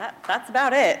That's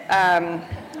about it. Hi,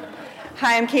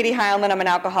 I'm Katie Heilman. I'm an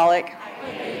alcoholic.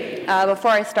 Before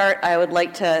I start, I would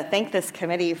like to thank this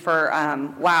committee for,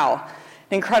 an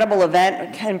incredible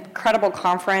event, incredible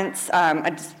conference.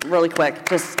 Just really quick,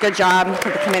 just good job to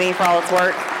the committee for all its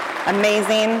work.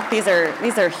 Amazing. These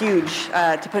are huge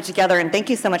to put together, and thank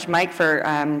you so much, Mike, for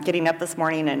getting up this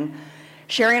morning and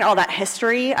sharing all that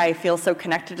history. I feel so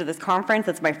connected to this conference.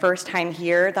 It's my first time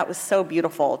here. That was so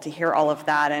beautiful to hear all of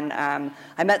that. And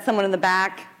I met someone in the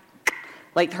back,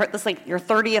 this your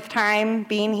 30th time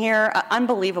being here.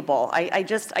 Unbelievable. I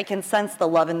can sense the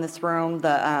love in this room,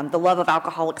 the love of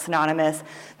Alcoholics Anonymous,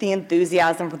 the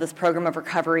enthusiasm for this program of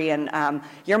recovery. And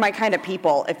you're my kind of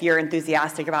people if you're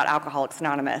enthusiastic about Alcoholics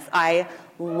Anonymous. I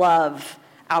love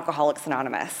Alcoholics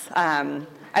Anonymous.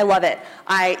 I love it.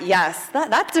 Yes,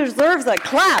 that deserves a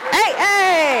clap.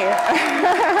 Hey!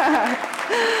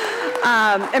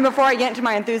 And before I get into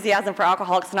my enthusiasm for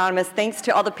Alcoholics Anonymous, thanks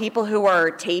to all the people who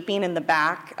are taping in the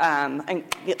back. And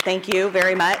thank you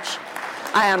very much.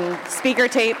 Speaker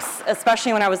tapes,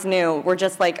 especially when I was new, were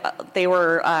just they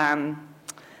were,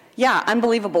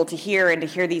 unbelievable to hear and to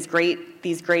hear these great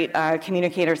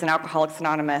communicators in Alcoholics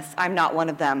Anonymous. I'm not one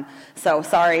of them, so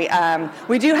sorry.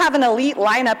 We do have an elite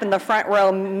lineup in the front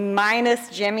row, minus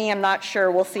Jimmy. I'm not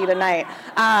sure. We'll see tonight.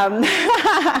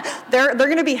 They're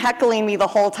going to be heckling me the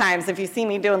whole time, so if you see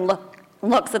me doing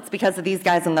looks, it's because of these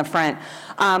guys in the front.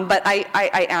 But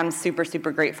I am super,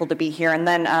 super grateful to be here. And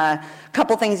then a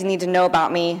couple things you need to know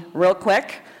about me real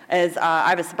quick. I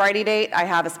have a sobriety date, I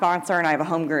have a sponsor, and I have a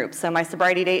home group. So my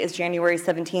sobriety date is January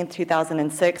 17th,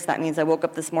 2006. That means I woke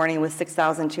up this morning with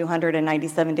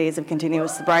 6,297 days of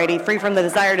continuous sobriety, free from the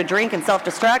desire to drink and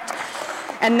self-destruct.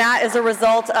 And that is a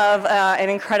result of an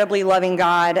incredibly loving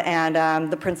God and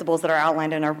the principles that are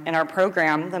outlined in our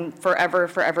program. I'm forever,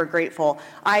 forever grateful.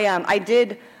 I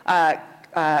did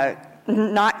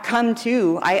not come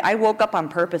to. I woke up on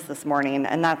purpose this morning,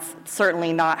 and that's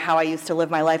certainly not how I used to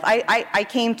live my life. I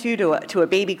came to a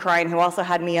baby crying who also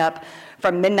had me up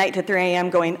from midnight to 3 a.m.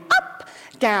 going up,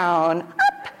 down,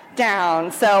 up,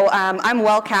 down. So I'm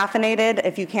well caffeinated,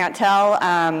 if you can't tell.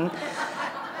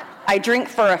 I drink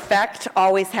for effect,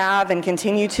 always have and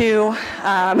continue to.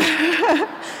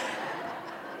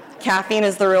 Caffeine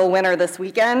is the real winner this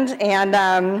weekend, and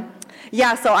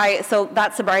so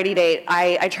that sobriety date,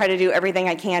 I try to do everything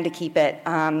I can to keep it,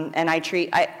 and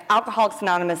Alcoholics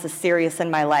Anonymous is serious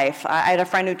in my life. I had a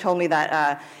friend who told me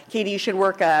that, Katie, you should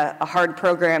work a hard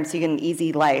program so you get an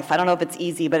easy life. I don't know if it's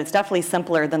easy, but it's definitely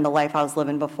simpler than the life I was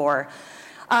living before.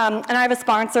 And I have a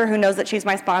sponsor who knows that she's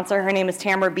my sponsor. Her name is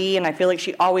Tamara B., and I feel like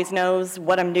she always knows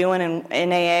what I'm doing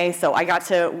in AA, so I got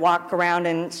to walk around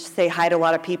and say hi to a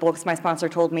lot of people because my sponsor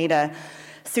told me to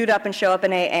suit up and show up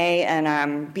in AA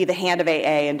and be the hand of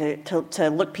AA and to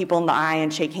look people in the eye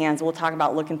and shake hands. We'll talk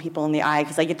about looking people in the eye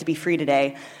because I get to be free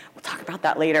today. We'll talk about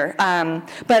that later.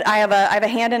 But I have a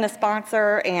hand in a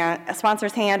sponsor's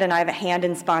hand, and I have a hand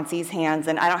in sponsee's hands,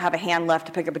 and I don't have a hand left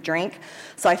to pick up a drink.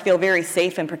 So I feel very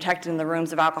safe and protected in the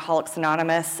rooms of Alcoholics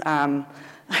Anonymous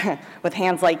with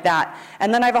hands like that.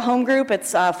 And then I have a home group.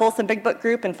 It's Folsom Big Book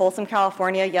Group in Folsom,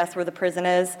 California. Yes, where the prison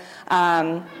is.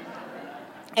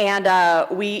 And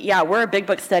we're a big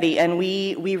book study, and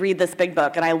we read this big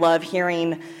book, and I love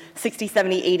hearing 60,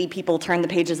 70, 80 people turn the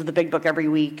pages of the big book every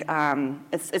week.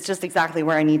 It's just exactly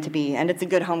where I need to be, and it's a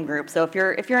good home group. So if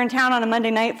you're in town on a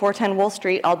Monday night, 410 Wool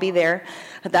Street, I'll be there.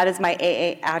 That is my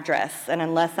AA address, and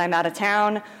unless I'm out of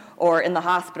town or in the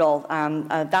hospital,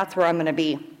 that's where I'm going to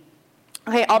be.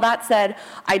 Okay, all that said,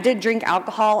 I did drink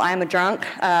alcohol. I am a drunk.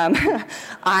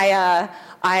 I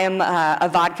am a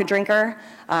vodka drinker.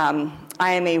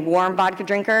 I am a warm vodka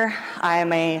drinker. I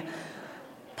am a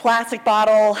plastic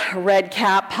bottle, red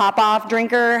cap, pop-off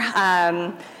drinker.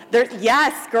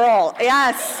 Yes, girl,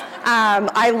 yes.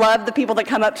 I love the people that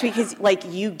come up to me because,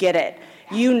 you get it.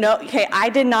 You know, okay, I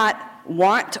did not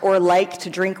want or like to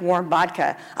drink warm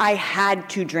vodka. I had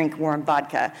to drink warm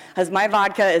vodka because my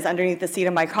vodka is underneath the seat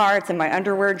of my car. It's in my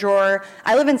underwear drawer.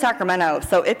 I live in Sacramento,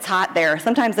 so it's hot there.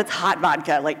 Sometimes it's hot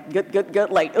vodka, good,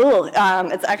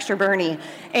 it's extra burny.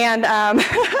 And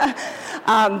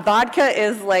vodka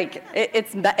is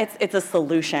it's a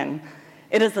solution.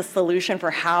 It is a solution for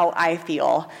how I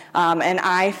feel. And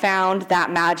I found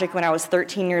that magic when I was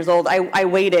 13 years old. I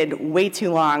waited way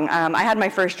too long. I had my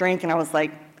first drink and I was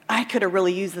like, I could have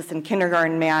really used this in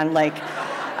kindergarten, man.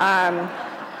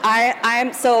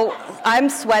 I'm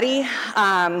sweaty.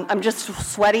 I'm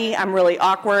just sweaty. I'm really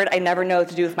awkward. I never know what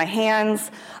to do with my hands.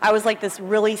 I was like this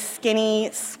really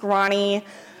skinny, scrawny,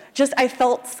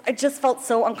 I just felt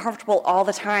so uncomfortable all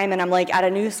the time. And I'm like at a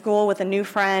new school with a new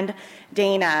friend,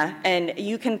 Dana, and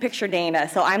you can picture Dana.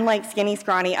 So I'm like skinny,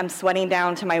 scrawny, I'm sweating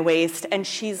down to my waist, and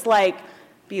she's like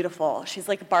beautiful. She's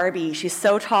like Barbie. She's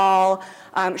so tall.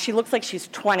 She looks like she's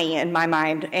 20 in my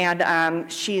mind, and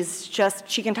she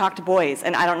can talk to boys,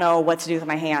 and I don't know what to do with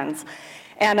my hands.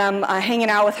 And I'm hanging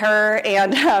out with her,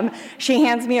 and she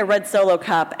hands me a red Solo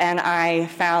cup, and I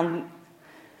found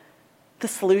the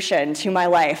solution to my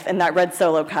life in that red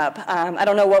Solo cup. I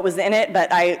don't know what was in it, but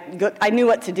I knew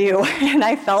what to do, and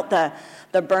I felt the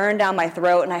burn down my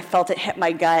throat, and I felt it hit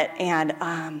my gut, and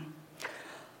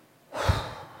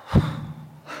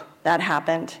that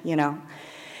happened, you know.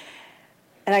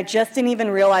 And I just didn't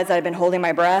even realize that I'd been holding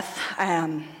my breath.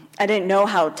 I didn't know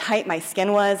how tight my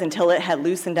skin was until it had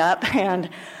loosened up, and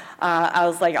I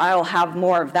was like, I'll have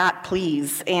more of that,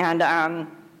 please. And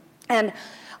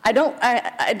I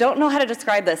don't know how to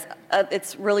describe this.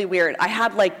 It's really weird. I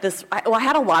had like this, I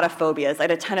had a lot of phobias. I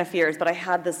had a ton of fears, but I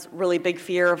had this really big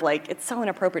fear of like, it's so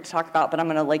inappropriate to talk about, but I'm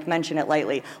gonna like mention it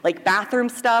lightly. Like bathroom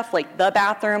stuff, like the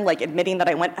bathroom, like admitting that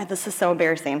I went, this is so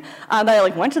embarrassing, that I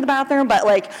like went to the bathroom, but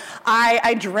like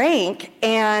I drank,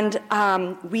 and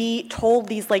we told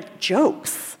these like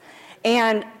jokes,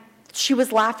 and she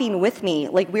was laughing with me,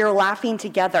 like we were laughing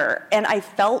together, and I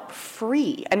felt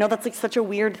free. I know that's like such a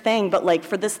weird thing, but like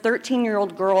for this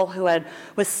 13-year-old girl who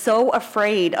was so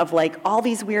afraid of like all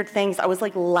these weird things, I was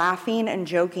like laughing and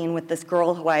joking with this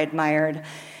girl who I admired,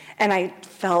 and I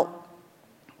felt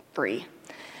free.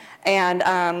 And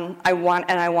I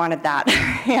wanted that,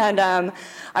 and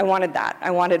I wanted that. I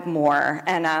wanted more.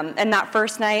 And that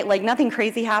first night, like nothing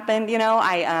crazy happened, you know.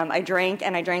 I drank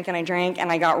and I drank and I drank,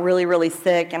 and I got really, really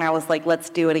sick. And I was like, let's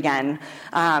do it again.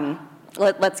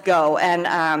 Let's go.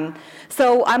 And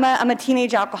so I'm a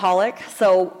teenage alcoholic.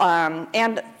 So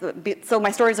so my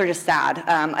stories are just sad.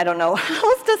 I don't know how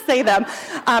else to say them.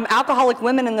 Alcoholic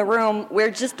women in the room.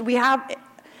 We have.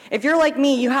 If you're like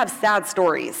me, you have sad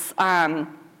stories.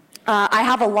 I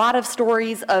have a lot of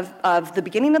stories of the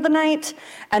beginning of the night,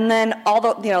 and then all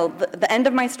the end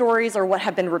of my stories are what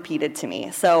have been repeated to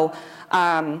me. So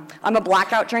I'm a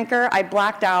blackout drinker. I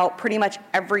blacked out pretty much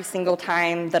every single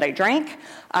time that I drank.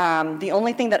 The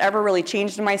only thing that ever really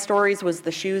changed in my stories was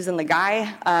the shoes and the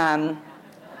guy.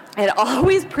 It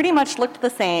always pretty much looked the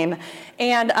same,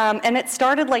 and it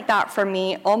started like that for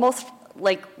me almost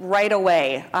like right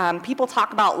away. People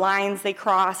talk about lines they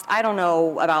crossed. I don't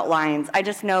know about lines. I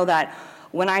just know that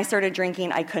when I started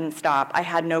drinking, I couldn't stop. I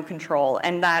had no control,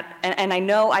 and I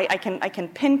know I can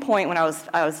pinpoint when I'm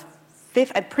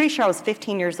pretty sure I was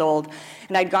 15 years old,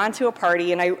 and I'd gone to a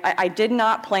party, and I did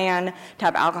not plan to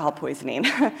have alcohol poisoning.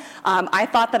 I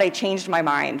thought that I changed my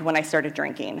mind when I started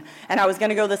drinking, and I was going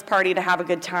to go to this party to have a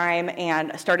good time,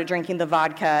 and I started drinking the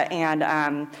vodka,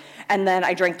 and then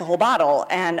I drank the whole bottle,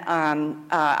 and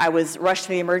I was rushed to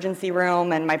the emergency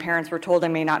room, and my parents were told I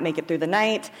may not make it through the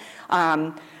night.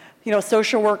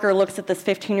 Social worker looks at this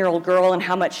 15-year-old girl and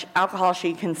how much alcohol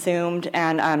she consumed,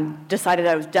 and decided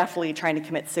I was definitely trying to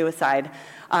commit suicide.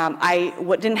 I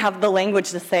didn't have the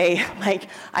language to say, like,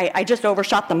 I just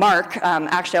overshot the mark.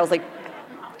 Actually, I was like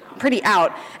pretty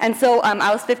out. And so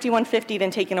I was 5150'd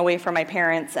and taken away from my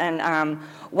parents. And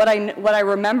what I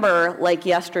remember like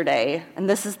yesterday, and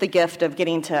this is the gift of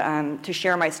getting to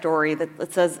share my story, that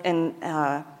it says in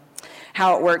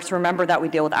how it works. Remember that we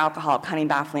deal with alcohol, cunning,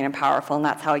 baffling, and powerful, and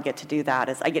that's how I get to do that,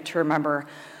 is I get to remember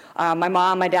my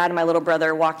mom, my dad, and my little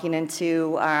brother walking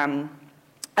into a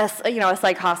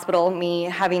psych hospital, me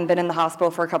having been in the hospital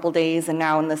for a couple days and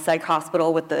now in the psych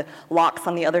hospital with the locks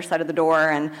on the other side of the door,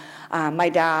 and my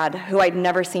dad, who I'd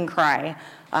never seen cry,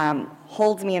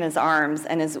 holds me in his arms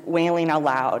and is wailing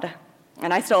aloud.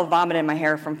 And I still have vomit in my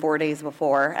hair from 4 days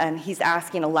before, and he's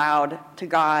asking aloud to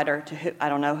God or to who, I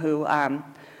don't know who,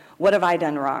 what have I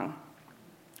done wrong?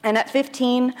 And at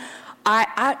 15,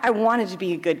 I wanted to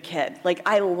be a good kid. Like,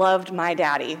 I loved my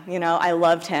daddy, I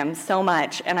loved him so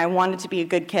much, and I wanted to be a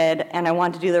good kid, and I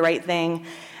wanted to do the right thing.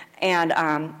 And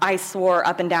I swore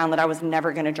up and down that I was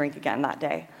never going to drink again that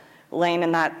day. Laying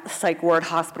in that psych ward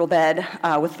hospital bed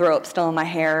with throw up still in my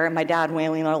hair, and my dad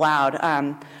wailing aloud.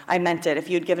 I meant it. If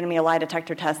you had given me a lie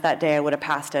detector test that day, I would have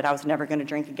passed it. I was never going to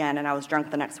drink again, and I was drunk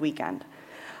the next weekend.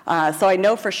 So I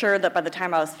know for sure that by the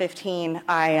time I was 15,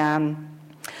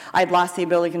 I'd lost the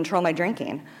ability to control my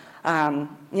drinking. The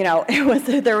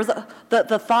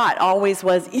thought always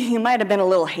was, you might have been a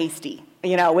little hasty,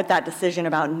 with that decision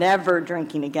about never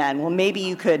drinking again. Well,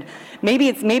 maybe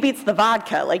it's the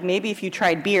vodka. Like, maybe if you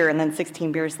tried beer and then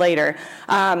 16 beers later.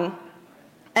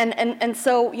 And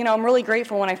so, I'm really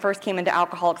grateful when I first came into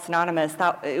Alcoholics Anonymous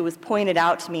that it was pointed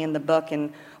out to me in the book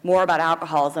and more about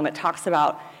alcoholism. It talks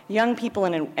about young people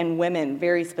and women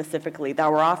very specifically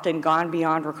that were often gone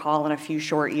beyond recall in a few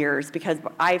short years, because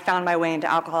I found my way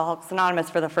into Alcoholics Anonymous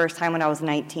for the first time when I was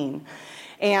 19.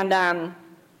 And I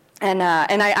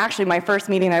actually, my first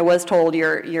meeting, I was told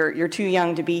you're too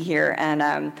young to be here,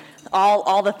 and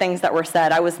all the things that were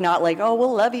said, I was not like, oh,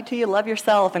 we'll love you till you love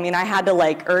yourself. I mean, I had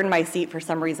to earn my seat for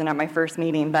some reason at my first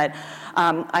meeting, but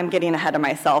I'm getting ahead of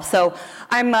myself. So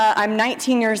I'm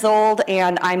 19 years old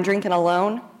and I'm drinking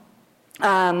alone.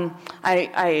 I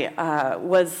like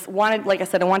I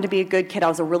said, I wanted to be a good kid. I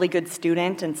was a really good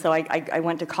student, and so I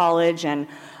went to college, and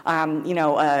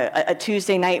a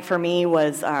Tuesday night for me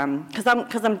was because I'm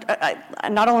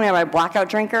not only am I a blackout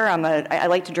drinker, I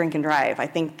like to drink and drive. I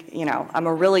think I'm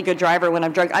a really good driver when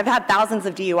I'm drunk. I've had thousands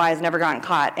of DUIs, never gotten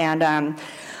caught, and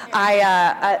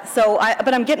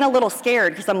but I'm getting a little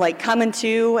scared because I'm coming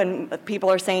to, and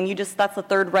people are saying that's the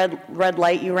third red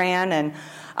light you ran, and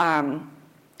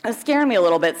it was scaring me a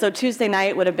little bit. So Tuesday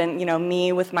night would have been,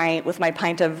 me with my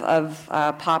pint of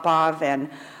Popov and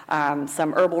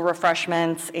some herbal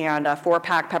refreshments and a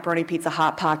 4-pack pepperoni pizza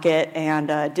Hot Pocket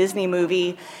and a Disney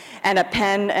movie and a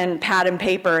pen and pad and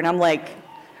paper, and I'm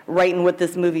writing what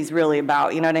this movie's really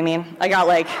about. You know what I mean? I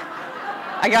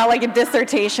got a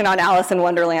dissertation on Alice in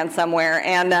Wonderland somewhere,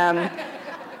 and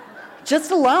just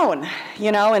alone,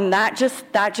 and that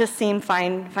just seemed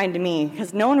fine to me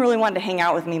because no one really wanted to hang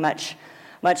out with me much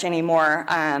anymore.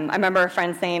 I remember a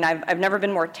friend saying, I've never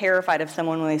been more terrified of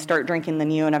someone when they start drinking than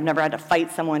you, and I've never had to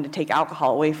fight someone to take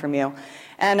alcohol away from you.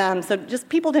 And so just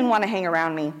people didn't want to hang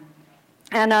around me.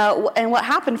 And what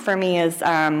happened for me is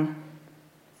kind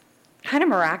of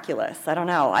miraculous. I don't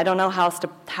know how else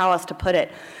to put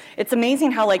it. It's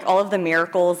amazing how all of the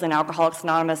miracles in Alcoholics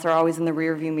Anonymous are always in the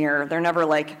rearview mirror. They're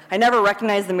never I never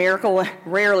recognize the miracle,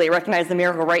 rarely recognize the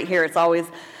miracle right here. It's always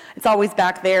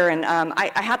back there, and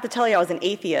I have to tell you, I was an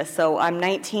atheist, so I'm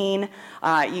 19.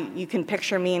 You can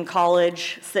picture me in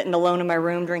college, sitting alone in my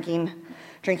room drinking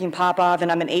Popov,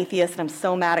 and I'm an atheist, and I'm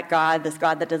so mad at God, this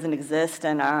God that doesn't exist,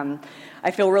 and I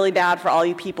feel really bad for all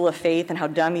you people of faith and how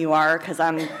dumb you are, because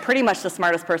I'm pretty much the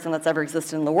smartest person that's ever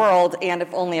existed in the world, and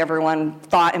if only everyone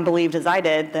thought and believed as I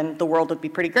did, then the world would be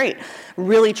pretty great.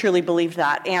 Really, truly believed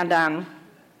that, and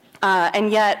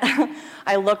yet,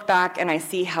 I look back and I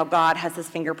see how God has his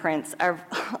fingerprints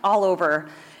all over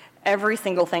every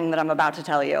single thing that I'm about to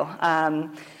tell you.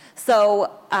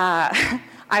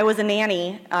 I was a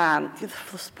nanny,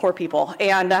 poor people,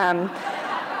 and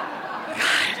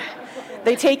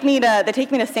they take me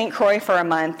to St. Croix for a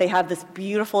month. They have this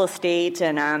beautiful estate,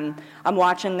 and I'm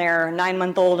watching their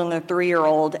 9-month-old and their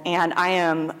 3-year-old, and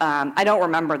I don't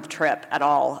remember the trip at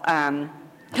all.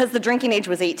 Because the drinking age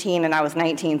was 18 and I was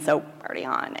 19, so party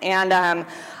on. And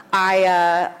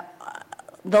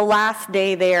the last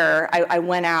day there, I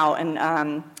went out, and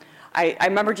I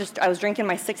remember I was drinking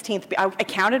my 16th, I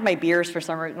counted my beers for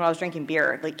some reason when I was drinking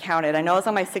beer, counted. I know it was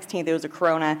on my 16th, it was a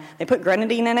Corona. They put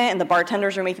grenadine in it, and the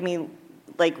bartenders were making me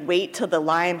wait till the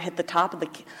lime hit the top of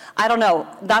I don't know,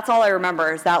 that's all I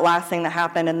remember is that last thing that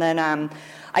happened. And then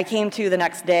I came to the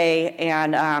next day,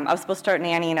 and I was supposed to start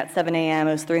nannying at 7 a.m.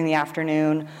 It was 3 in the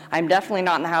afternoon. I'm definitely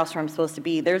not in the house where I'm supposed to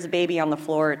be. There's a baby on the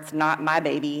floor. It's not my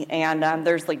baby. And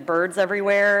there's birds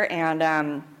everywhere,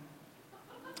 and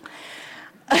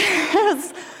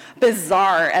it's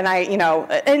bizarre. And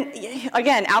and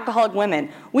again, alcoholic women,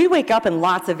 we wake up in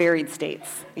lots of varied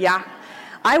states. Yeah.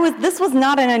 This was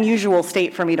not an unusual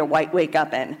state for me to wake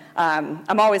up in.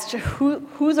 I'm always,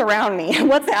 who's around me?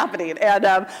 What's happening?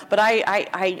 And but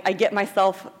I get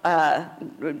myself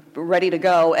ready to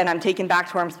go, and I'm taken back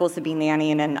to where I'm supposed to be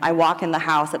nannying, and I walk in the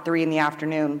house at 3 in the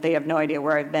afternoon. They have no idea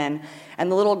where I've been.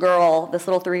 And the little girl, this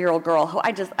little 3-year-old girl, who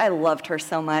I loved her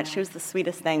so much. She was the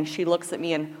sweetest thing. She looks at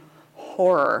me in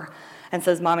horror and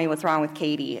says, "Mommy, what's wrong with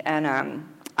Katie?" And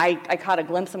I caught a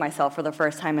glimpse of myself for the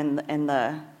first time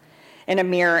in a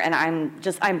mirror, and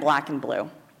I'm black and blue.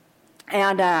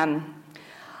 And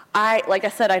like I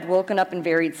said, I'd woken up in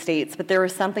varied states, but there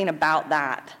was something about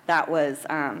that was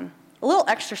a little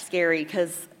extra scary,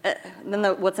 because then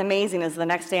what's amazing is the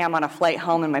next day I'm on a flight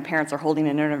home and my parents are holding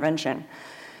an intervention.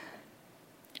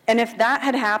 And if that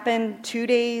had happened 2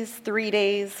 days, 3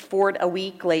 days, a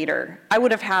week later, I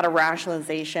would have had a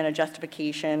rationalization, a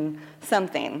justification,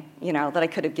 something, that I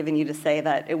could have given you to say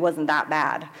that it wasn't that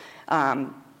bad.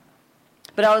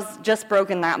 But I was just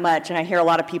broken that much, and I hear a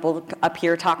lot of people up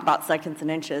here talk about seconds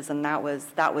and inches, and that was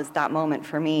that moment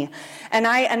for me. And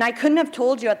I couldn't have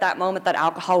told you at that moment that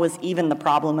alcohol was even the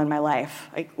problem in my life.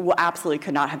 I absolutely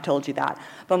could not have told you that.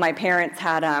 But my parents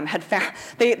had found,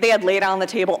 they had laid out on the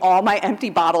table all my empty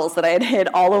bottles that I had hid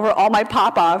all over, all my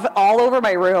pop-off, all over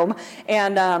my room,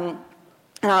 and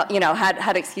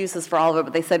had excuses for all of it,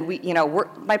 but they said,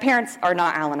 my parents are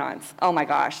not Al-Anons. Oh my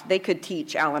gosh, they could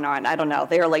teach Al-Anon. I don't know.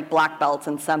 They are like black belts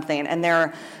in something, and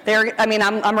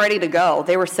I'm ready to go.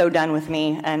 They were so done with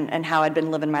me and how I'd been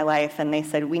living my life, and they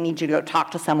said, we need you to go talk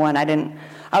to someone.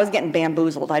 I was getting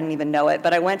bamboozled. I didn't even know it,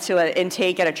 but I went to an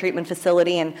intake at a treatment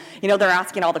facility, and they're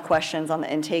asking all the questions on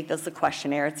the intake. That's the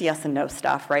questionnaire. It's yes and no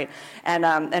stuff, right? And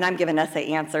I'm giving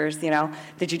essay answers.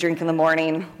 Did you drink in the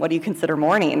morning? What do you consider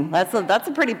morning? That's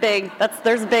a pretty big.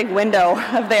 There's a big window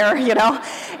of there,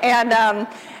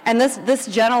 And this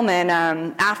gentleman,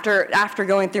 after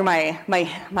going through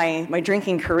my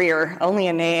drinking career, only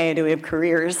in AA do we have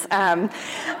careers.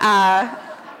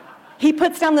 He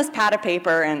puts down this pad of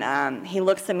paper, and he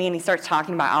looks at me, and he starts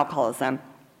talking about alcoholism.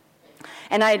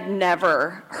 And I had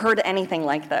never heard anything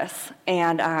like this.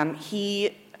 And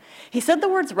he said the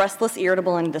words restless,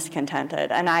 irritable, and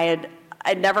discontented. And I'd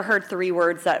never heard 3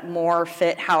 words that more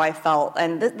fit how I felt.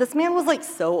 And this man was like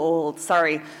so old,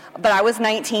 sorry. But I was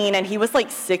 19, and he was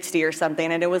like 60 or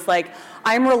something. And it was like,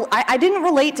 I didn't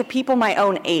relate to people my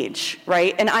own age,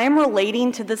 right? And I am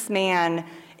relating to this man.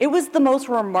 It was the most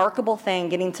remarkable thing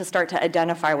getting to start to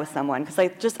identify with someone, because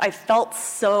I felt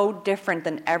so different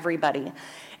than everybody.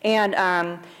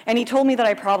 And he told me that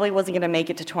I probably wasn't going to make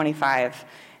it to 25.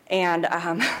 And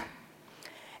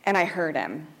I heard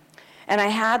him. And I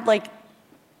had like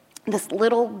this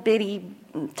little bitty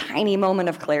tiny moment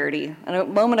of clarity. And a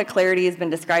moment of clarity has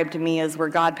been described to me as where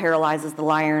God paralyzes the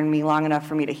liar in me long enough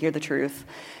for me to hear the truth.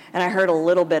 And I heard a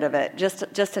little bit of it, just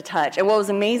a touch. And what was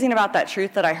amazing about that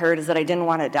truth that I heard is that I didn't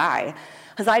want to die,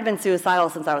 because I'd been suicidal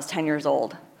since I was 10 years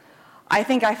old. I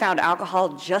think I found alcohol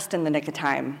just in the nick of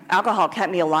time. Alcohol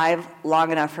kept me alive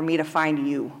long enough for me to find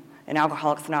you in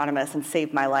Alcoholics Anonymous and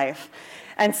save my life.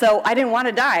 And so I didn't want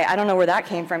to die. I don't know where that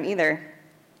came from either.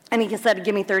 And he said,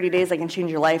 give me 30 days, I can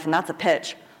change your life, and that's a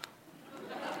pitch.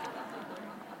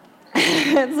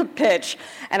 It's a pitch.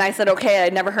 And I said, okay,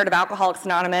 I'd never heard of Alcoholics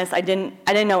Anonymous. I didn't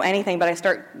know anything, but I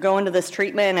start going to this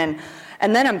treatment,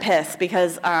 and then I'm pissed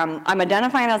because I'm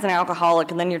identifying as an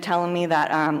alcoholic, and then you're telling me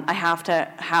that I have to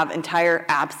have entire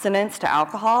abstinence to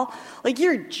alcohol. Like,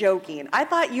 you're joking. I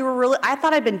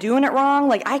thought I'd been doing it wrong.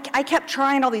 Like, I kept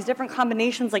trying all these different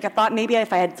combinations. Like, I thought maybe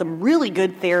if I had some really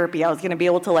good therapy, I was going to be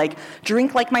able to, like,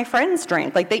 drink like my friends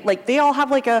drink. Like they all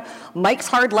have, like, a Mike's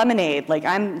Hard Lemonade. Like,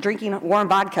 I'm drinking warm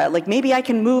vodka. Like, maybe I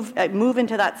can move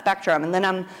into that spectrum. And then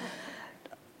I'm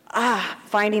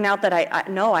finding out that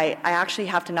I actually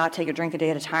have to not take a drink a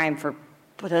day at a time for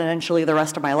potentially the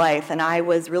rest of my life. And I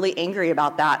was really angry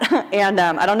about that. And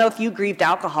I don't know if you grieved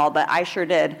alcohol, but I sure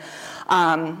did.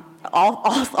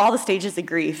 All the stages of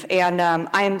grief. And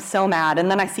I am so mad.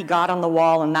 And then I see God on the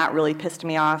wall, and that really pissed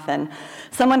me off. And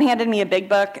someone handed me a big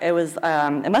book. It must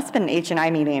have been an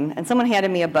H&I meeting. And someone handed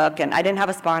me a book, and I didn't have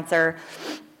a sponsor.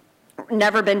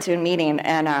 Never been to a meeting,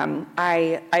 and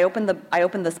I opened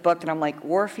this book, and I'm like,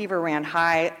 war fever ran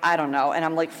high, I don't know, and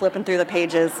I'm like flipping through the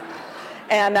pages,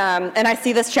 and I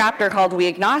see this chapter called We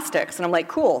Agnostics, and I'm like,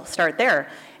 cool, start there,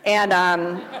 and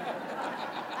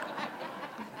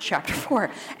chapter 4,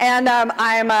 and oh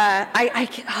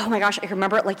my gosh, I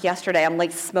remember it like yesterday. I'm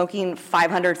like smoking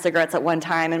 500 cigarettes at one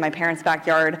time in my parents'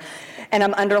 backyard, and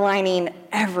I'm underlining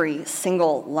every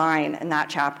single line in that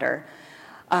chapter.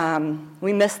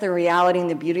 We miss the reality and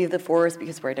the beauty of the forest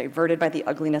because we're diverted by the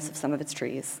ugliness of some of its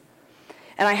trees.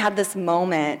 And I had this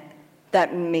moment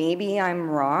that maybe I'm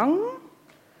wrong.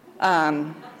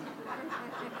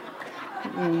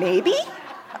 Maybe.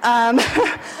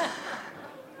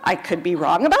 I could be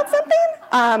wrong about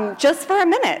something, just for a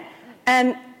minute.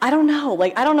 And I don't know,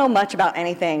 I don't know much about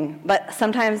anything, but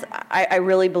sometimes I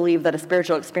really believe that a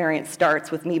spiritual experience starts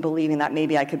with me believing that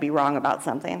maybe I could be wrong about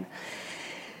something.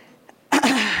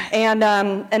 And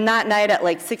that night at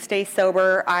like 6 days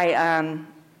sober, I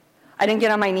didn't get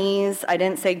on my knees. I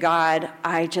didn't say God.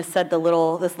 I just said this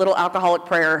little alcoholic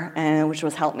prayer, which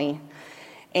was help me.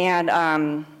 And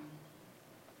I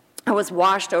was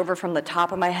washed over from the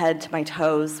top of my head to my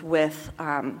toes with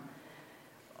a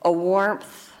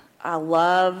warmth, a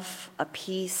love, a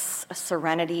peace, a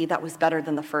serenity that was better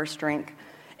than the first drink.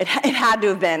 It had to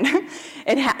have been.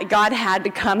 God had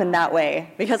to come in that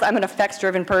way because I'm an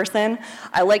effects-driven person.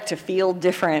 I like to feel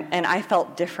different, and I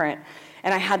felt different.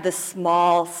 And I had this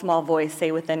small voice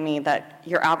say within me that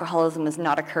your alcoholism is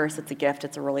not a curse, it's a gift,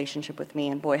 it's a relationship with me.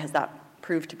 And boy, has that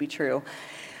proved to be true.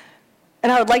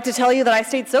 And I would like to tell you that I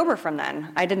stayed sober from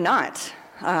then. I did not.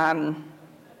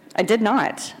 I did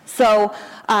not. So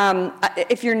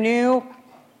if you're new,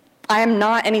 I am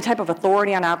not any type of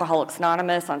authority on Alcoholics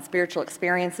Anonymous, on spiritual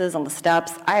experiences, on the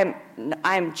steps. I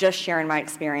am just sharing my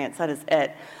experience. That is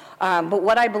it. But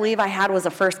what I believe I had was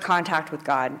a first contact with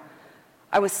God.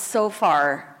 I was so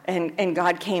far, and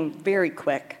God came very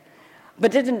quick.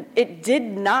 But it did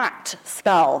not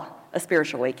spell a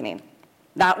spiritual awakening.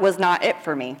 That was not it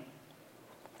for me.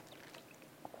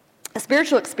 A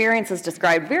spiritual experience is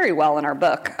described very well in our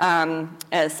book,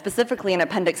 specifically in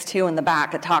Appendix 2 in the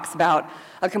back. It talks about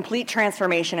a complete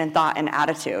transformation in thought and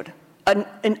attitude,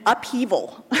 an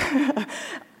upheaval.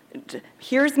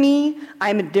 Here's me,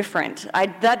 I'm different.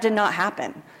 That did not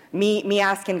happen. Me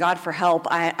asking God for help,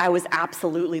 I was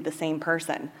absolutely the same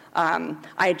person. I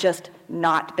had just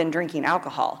not been drinking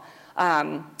alcohol.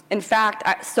 In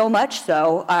fact, so much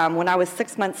so, when I was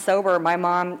 6 months sober, my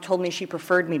mom told me she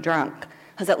preferred me drunk,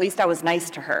 because at least I was nice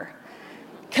to her.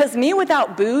 Because me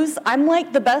without booze, I'm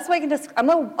like, the best way I can describe,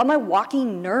 I'm a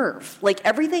walking nerve. Like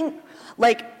everything,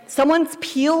 like someone's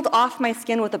peeled off my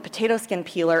skin with a potato skin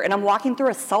peeler and I'm walking through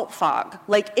a salt fog.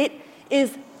 Like it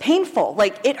is painful,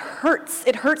 like it hurts.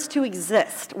 It hurts to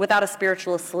exist without a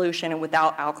spiritual solution and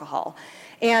without alcohol.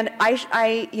 And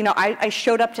I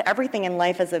showed up to everything in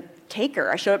life as a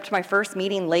taker. I showed up to my first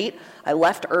meeting late. I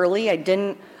left early. I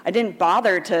didn't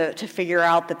bother to figure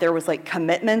out that there was like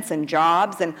commitments and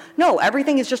jobs. And no,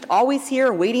 everything is just always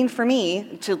here waiting for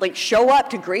me to like show up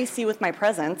to grace you with my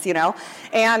presence, you know?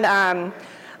 And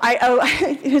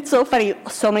it's so funny,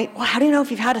 well, how do you know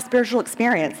if you've had a spiritual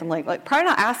experience? I'm like probably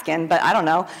not asking, but I don't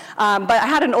know. But I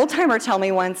had an old timer tell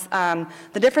me once,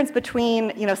 the difference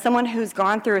between, someone who's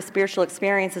gone through a spiritual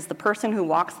experience is the person who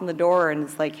walks in the door and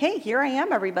is like, hey, here I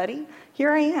am, everybody,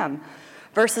 here I am.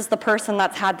 Versus the person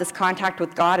that's had this contact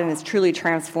with God and is truly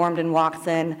transformed and walks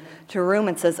in to a room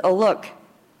and says, oh, look,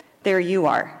 there you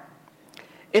are.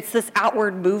 It's this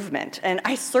outward movement, and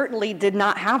I certainly did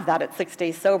not have that at 6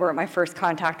 days sober at my first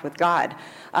contact with God.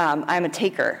 I'm a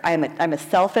taker. I'm a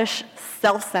selfish,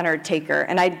 self-centered taker,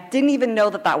 and I didn't even know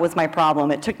that was my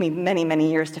problem. It took me many,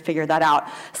 many years to figure that out.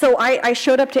 So I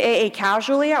showed up to AA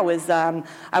casually. I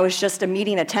was just a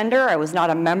meeting attender. I was not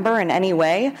a member in any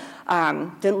way.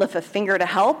 Didn't lift a finger to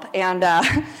help, and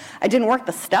I didn't work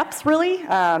the steps really,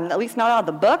 at least not out of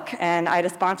the book. And I had a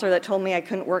sponsor that told me I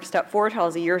couldn't work step 4 until I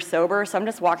was a year sober. So I'm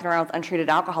just walking around with untreated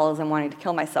alcoholism, wanting to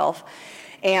kill myself,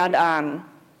 and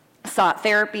sought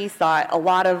therapy, sought a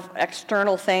lot of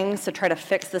external things to try to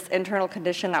fix this internal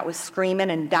condition that was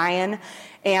screaming and dying,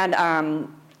 and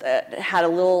had a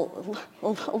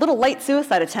little light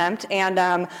suicide attempt, and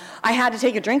I had to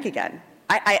take a drink again.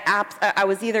 I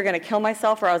was either going to kill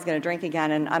myself or I was going to drink again,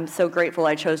 and I'm so grateful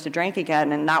I chose to drink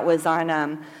again. And that was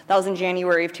in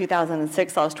January of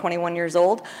 2006. I was 21 years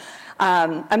old.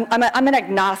 I'm an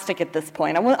agnostic at this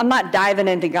point. I'm not diving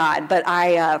into God, but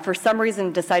I, for some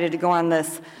reason, decided to go on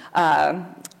this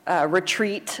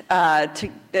retreat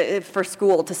for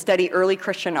school to study early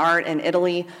Christian art in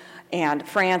Italy and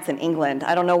France and England.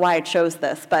 I don't know why I chose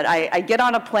this, but I get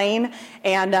on a plane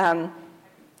and I'm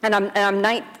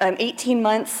 18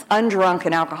 months undrunk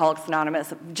in Alcoholics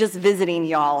Anonymous, just visiting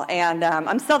y'all, and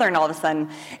I'm Southern all of a sudden.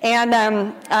 And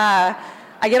I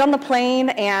get on the plane,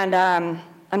 and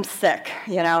I'm sick,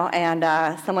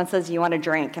 and someone says, you want a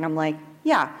drink? And I'm like,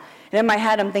 yeah. And in my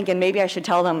head, I'm thinking, maybe I should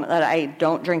tell them that I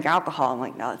don't drink alcohol. I'm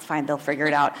like, no, it's fine, they'll figure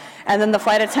it out. And then the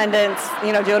flight attendants,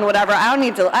 doing whatever. I don't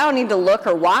need to look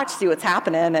or watch, see what's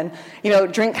happening. And,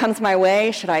 drink comes my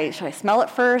way. Should I smell it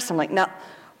first? I'm like, no,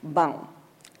 boom.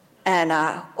 And,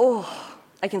 I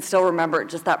can still remember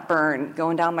just that burn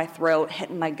going down my throat,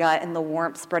 hitting my gut, and the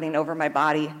warmth spreading over my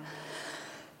body.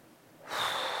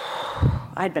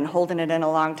 I'd been holding it in a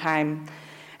long time.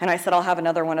 And I said, I'll have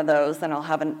another one of those, and I'll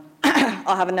have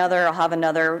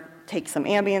another, take some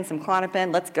Ambien, some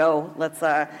Klonopin, let's go. Let's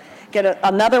get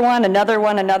another one.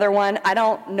 I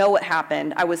don't know what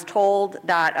happened. I was told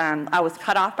that I was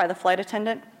cut off by the flight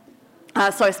attendant.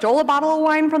 So I stole a bottle of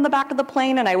wine from the back of the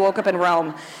plane, and I woke up in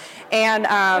Rome. And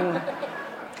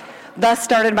thus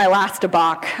started my last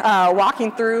debauch,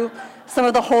 walking through some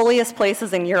of the holiest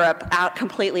places in Europe,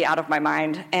 completely out of my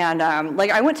mind. And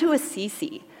I went to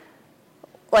Assisi.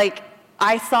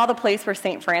 I saw the place where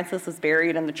St. Francis was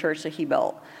buried in the church that he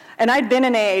built. And I'd been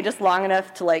in AA just long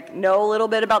enough to know a little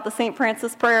bit about the St.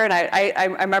 Francis prayer, and I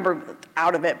remember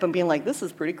out of it, but being like, this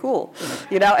is pretty cool,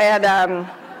 and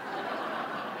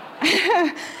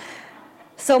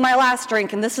So my last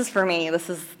drink, and this is for me. This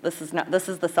is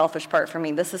the selfish part for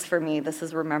me. This is for me. This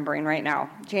is remembering right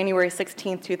now. January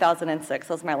 16th, 2006.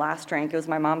 That was my last drink. It was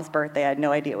my mom's birthday. I had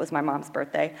no idea it was my mom's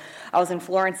birthday. I was in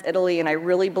Florence, Italy, and I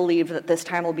really believed that this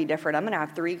time will be different. I'm going to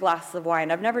have 3 glasses of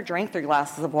wine. I've never drank 3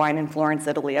 glasses of wine in Florence,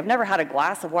 Italy. I've never had a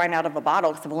glass of wine out of a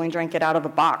bottle because I've only drank it out of a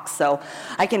box. So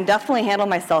I can definitely handle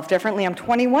myself differently. I'm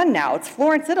 21 now. It's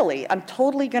Florence, Italy. I'm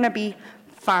totally going to be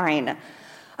fine.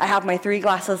 I have my 3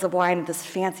 glasses of wine at this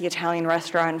fancy Italian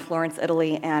restaurant in Florence,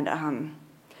 Italy, and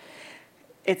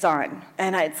it's on.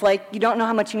 And it's like you don't know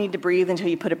how much you need to breathe until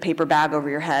you put a paper bag over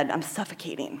your head. I'm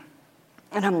suffocating.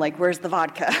 And I'm like, where's the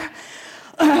vodka?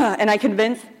 And I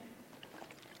convinced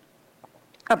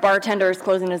a bartender who's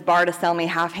closing his bar to sell me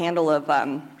half handle of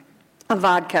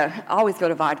vodka. I always go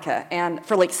to vodka. And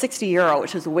for like 60 euro,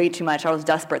 which was way too much. I was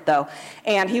desperate though.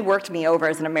 And he worked me over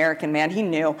as an American man. He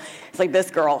knew. He's like, this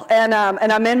girl. And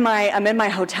I'm in my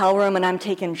hotel room and I'm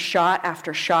taking shot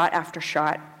after shot after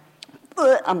shot.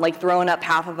 I'm like throwing up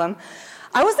half of them.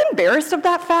 I was embarrassed of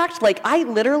that fact. Like I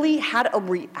literally had a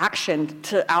reaction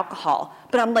to alcohol,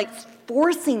 but I'm like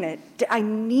forcing it. I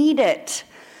need it.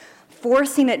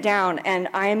 Forcing it down, and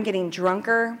I am getting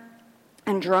drunker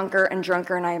and drunker and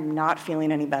drunker, and I am not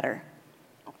feeling any better.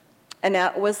 And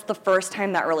that was the first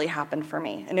time that really happened for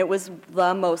me. And it was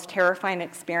the most terrifying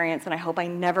experience, and I hope I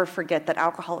never forget that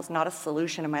alcohol is not a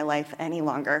solution in my life any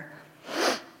longer.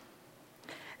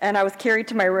 And I was carried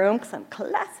to my room, because I'm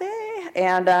classy,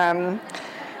 and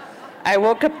I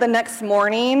woke up the next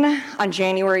morning on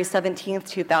January 17th,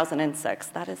 2006.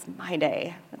 That is my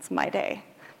day. That's my day.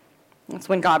 That's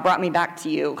when God brought me back to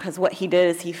you, because what he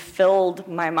did is he filled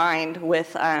my mind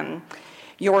with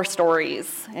your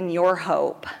stories and your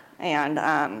hope, and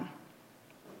I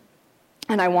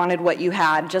wanted what you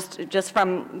had just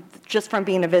from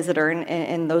being a visitor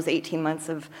in those 18 months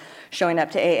of showing up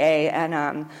to AA,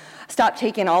 and stopped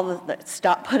taking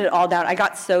put it all down. I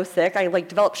got so sick. I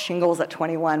developed shingles at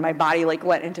 21. My body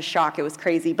went into shock. It was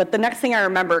crazy. But the next thing I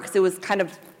remember, because it was kind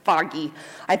of foggy,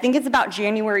 I think it's about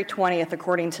January 20th,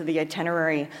 according to the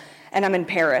itinerary, and I'm in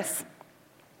Paris.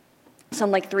 So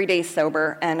I'm 3 days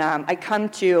sober, and I come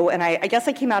to, and I guess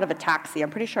I came out of a taxi.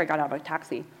 I'm pretty sure I got out of a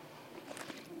taxi.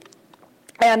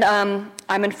 And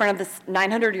I'm in front of this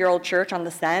 900-year-old church on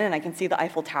the Seine, and I can see the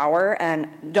Eiffel Tower, and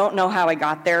don't know how I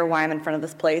got there, why I'm in front of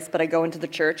this place, but I go into the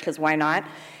church, because why not?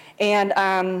 And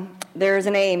there's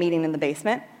an AA meeting in the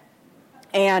basement,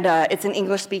 and it's an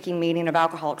English-speaking meeting of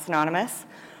Alcoholics Anonymous.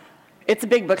 It's a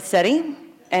big book study,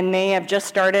 and they have just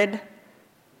started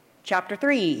chapter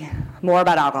 3, more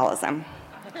about alcoholism.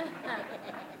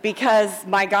 Because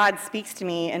my God speaks to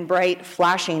me in bright,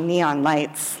 flashing neon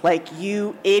lights, like,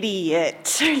 you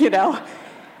idiot,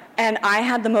 And I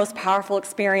had the most powerful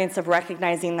experience of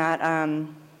recognizing that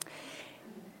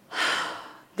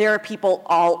there are people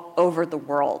all over the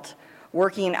world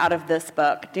working out of this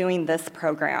book, doing this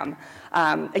program,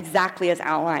 exactly as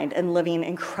outlined, and living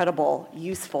incredible,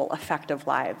 useful, effective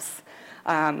lives.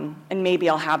 And maybe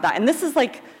I'll have that. And this is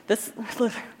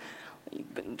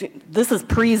this is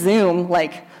pre-Zoom,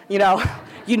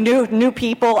 you knew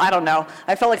people. I don't know.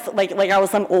 I felt like I was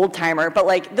some old timer, but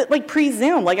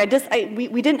pre-Zoom.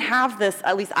 We didn't have this.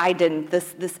 At least I didn't.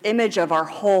 This image of our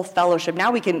whole fellowship.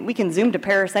 Now we can Zoom to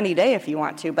Paris any day if you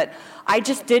want to, but I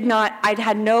just did not. I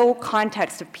had no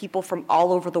context of people from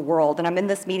all over the world. And I'm in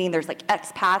this meeting. There's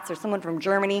expats. There's someone from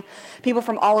Germany, people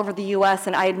from all over the U.S.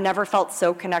 And I had never felt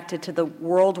so connected to the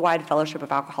worldwide fellowship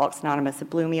of Alcoholics Anonymous. It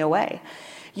blew me away.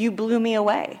 You blew me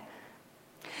away.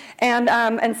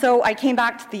 And so I came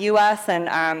back to the U.S.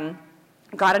 and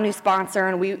got a new sponsor,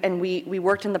 and we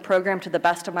worked in the program to the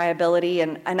best of my ability.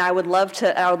 And I would love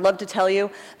to tell you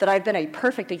that I've been a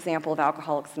perfect example of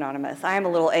Alcoholics Anonymous. I am a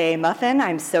little AA muffin.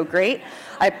 I'm so great.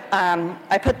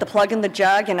 I put the plug in the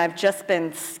jug, and I've just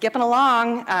been skipping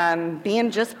along, being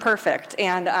just perfect.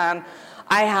 And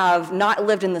I have not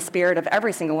lived in the spirit of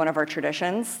every single one of our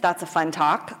traditions. That's a fun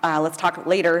talk. Let's talk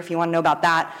later if you want to know about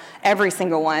that. Every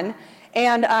single one.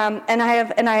 And I'm going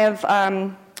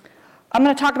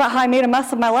to talk about how I made a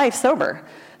mess of my life sober.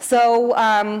 So,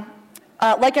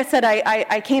 like I said,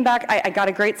 I came back. I got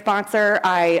a great sponsor.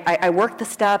 I worked the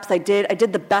steps. I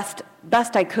did the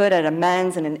best I could at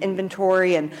amends and an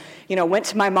inventory, and went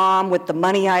to my mom with the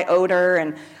money I owed her,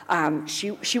 and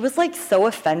she was so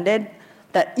offended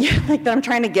that that I'm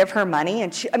trying to give her money,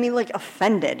 and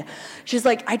offended. She's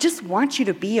like, I just want you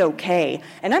to be okay.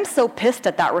 And I'm so pissed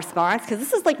at that response, because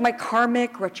this is my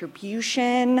karmic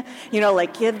retribution,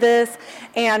 give this.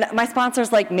 And my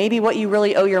sponsor's like, maybe what you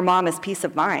really owe your mom is peace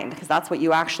of mind, because that's what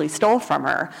you actually stole from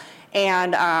her.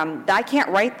 And I can't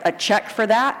write a check for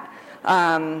that.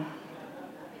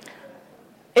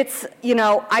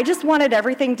 I just wanted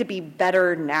everything to be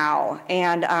better now.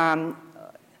 And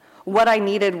what I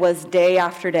needed was day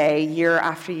after day, year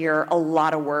after year, a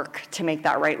lot of work to make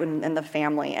that right in the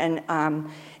family. And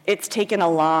it's taken a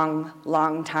long,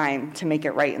 long time to make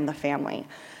it right in the family.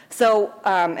 So,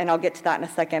 and I'll get to that in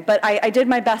a second, but I did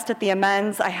my best at the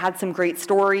amends. I had some great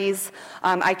stories.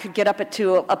 I could get up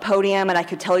to a podium and I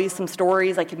could tell you some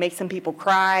stories. I could make some people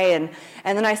cry, and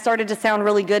then I started to sound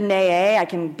really good in AA. I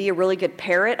can be a really good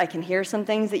parrot. I can hear some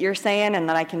things that you're saying, and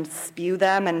then I can spew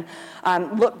them and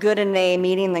look good in an AA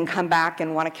meeting, then come back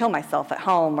and want to kill myself at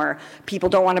home, or people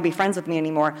don't want to be friends with me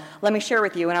anymore. Let me share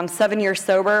with you, when I'm 7 years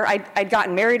sober, I'd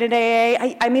gotten married at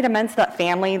AA. I made amends to that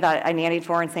family that I nannied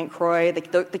for in St. Croix.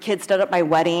 The kids stood at my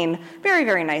wedding. Very,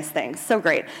 very nice things. So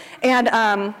great.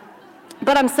 And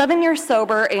but I'm 7 years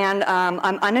sober, and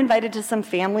I'm uninvited to some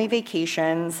family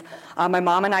vacations. My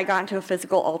mom and I got into a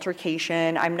physical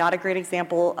altercation. I'm not a great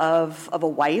example of a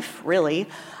wife, really.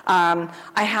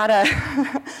 I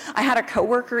had a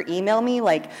coworker email me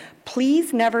like,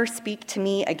 "Please never speak to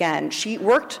me again." She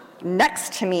worked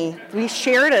next to me. We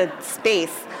shared a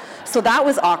space, so that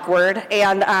was awkward.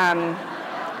 And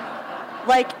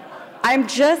I'm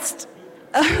just,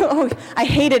 I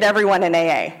hated everyone in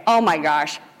AA. Oh my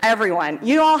gosh, everyone.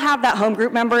 You all have that home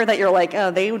group member that you're like, oh,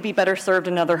 they would be better served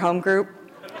in another home group.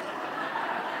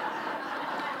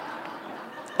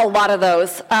 A lot of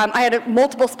those. I had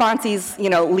multiple sponsees,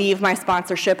 leave my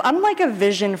sponsorship. I'm like a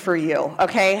vision for you,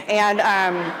 okay? And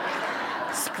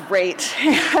it's great.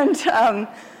 And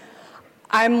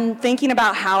I'm thinking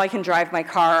about how I can drive my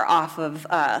car off of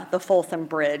the Folsom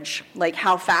Bridge, like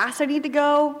how fast I need to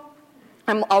go.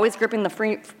 I'm always gripping the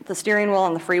steering wheel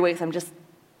on the freeways. I'm just,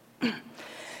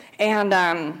 and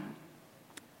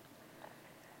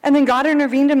then God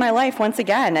intervened in my life once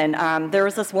again. And there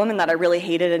was this woman that I really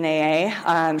hated in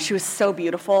AA. She was so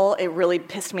beautiful. It really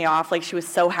pissed me off. Like, she was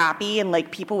so happy, and like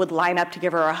people would line up to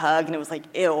give her a hug, and it was like,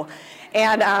 ew.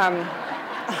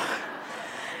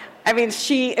 And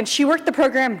she worked the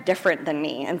program different than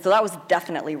me, and so that was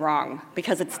definitely wrong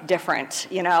because it's different,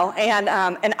 And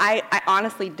I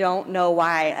honestly don't know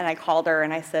why. And I called her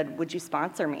and I said, "Would you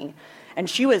sponsor me?" And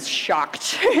she was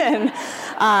shocked, and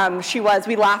she was.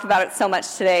 We laugh about it so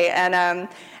much today,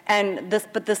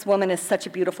 but this woman is such a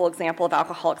beautiful example of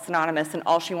Alcoholics Anonymous, and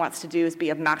all she wants to do is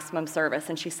be of maximum service.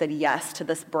 And she said yes to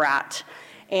this brat.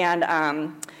 And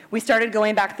we started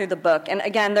going back through the book. And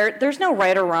again, there's no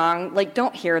right or wrong. Like,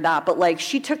 don't hear that. But, like,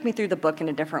 she took me through the book in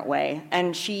a different way.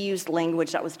 And she used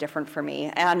language that was different for me.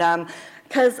 And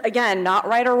because, again, not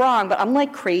right or wrong, but I'm,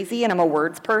 like, crazy, and I'm a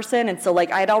words person. And so,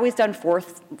 like, I'd always done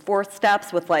fourth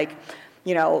steps with, like,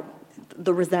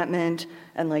 the resentment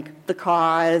and, like, the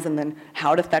cause, and then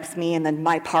how it affects me, and then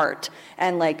my part.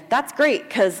 And, like, that's great,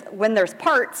 because when there's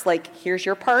parts, like, here's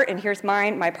your part and here's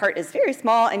mine. My part is very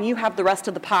small, and you have the rest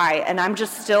of the pie, and I'm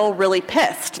just still really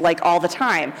pissed, like, all the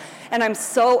time. And I'm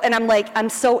so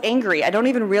angry. I don't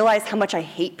even realize how much I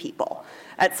hate people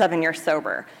at 7 years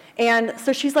sober. And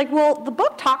so she's like, well, the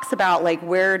book talks about, like,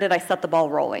 where did I set the ball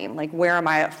rolling? Like, where am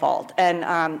I at fault? And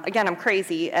again, I'm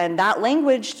crazy, and that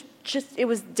language it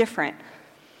was different.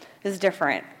 Is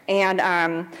different. And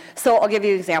so I'll give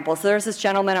you an example. So there's this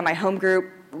gentleman at my home group,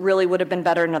 really would have been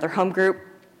better in another home group.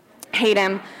 Hate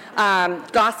him,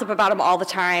 gossip about him all the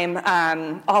time.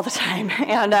 And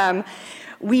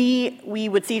we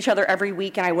would see each other every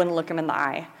week, and I wouldn't look him in the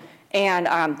eye. And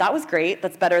that was great.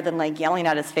 That's better than, like, yelling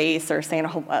at his face or saying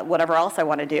whatever else I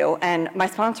want to do. And my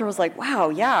sponsor was like, wow,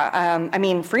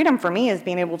 yeah. Freedom for me is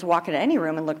being able to walk into any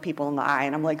room and look people in the eye.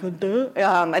 And I'm like, duh.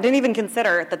 I didn't even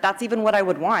consider that that's even what I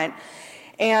would want.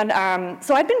 And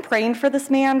so I'd been praying for this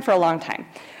man for a long time.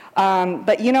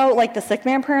 But, like the sick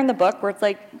man prayer in the book, where it's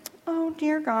like, oh,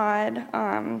 dear God,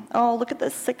 oh, look at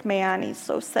this sick man. He's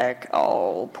so sick.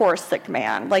 Oh, poor sick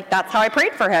man. Like, that's how I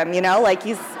prayed for him, like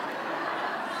he's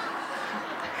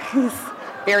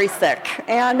very sick.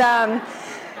 And,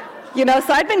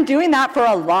 so I'd been doing that for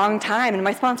a long time. And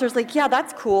my sponsor's like, yeah,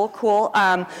 that's cool.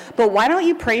 But why don't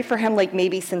you pray for him, like,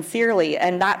 maybe sincerely?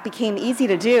 And that became easy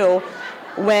to do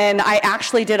when I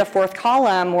actually did a fourth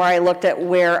column where I looked at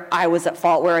where I was at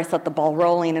fault, where I set the ball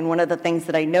rolling. And one of the things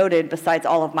that I noted, besides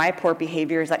all of my poor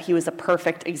behavior, is that he was a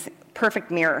perfect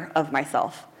mirror of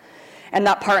myself. And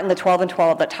that part in the 12 and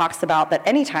 12 that talks about that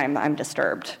anytime I'm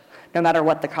disturbed, no matter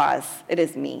what the cause, it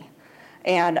is me.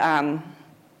 And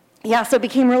so it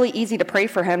became really easy to pray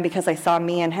for him because I saw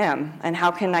me in him. And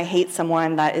how can I hate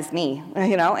someone that is me,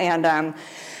 And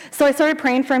so I started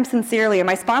praying for him sincerely. And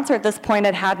my sponsor at this point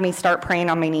had me start praying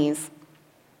on my knees.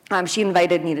 She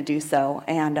invited me to do so.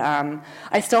 And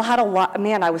I still had a lot,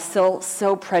 I was still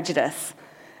so prejudiced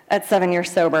at 7 years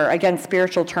sober. Again,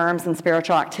 spiritual terms and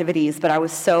spiritual activities, but I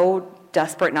was so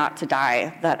desperate not to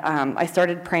die that I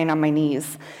started praying on my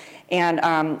knees. And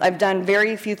I've done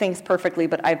very few things perfectly,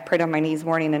 but I've prayed on my knees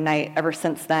morning and night ever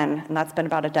since then, and that's been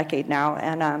about a decade now.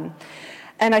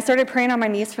 And I started praying on my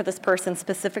knees for this person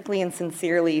specifically and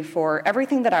sincerely for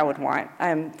everything that I would want,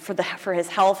 for his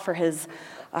health, for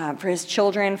his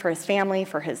children, for his family,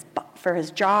 for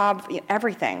his job,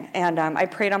 everything. And I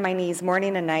prayed on my knees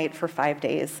morning and night for 5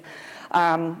 days.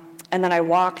 And then I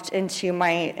walked into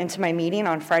my meeting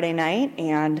on Friday night,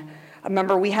 and I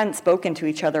remember we hadn't spoken to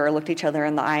each other or looked each other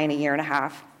in the eye in a year and a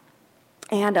half.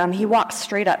 And he walked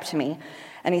straight up to me,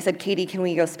 and he said, "Katie, can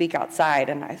we go speak outside?"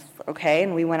 And I said, "Okay."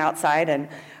 And we went outside, and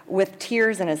with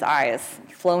tears in his eyes,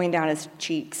 flowing down his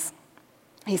cheeks,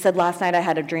 he said, "Last night I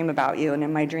had a dream about you, and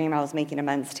in my dream I was making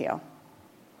amends to you."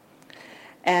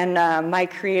 And my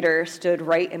Creator stood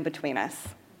right in between us.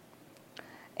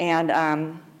 And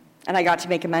I got to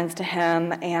make amends to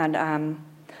him, and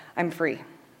I'm free.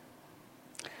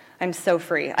 I'm so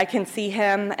free. I can see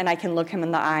him, and I can look him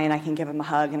in the eye, and I can give him a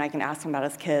hug, and I can ask him about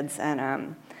his kids,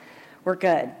 and we're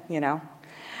good,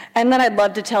 And then I'd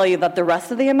love to tell you that the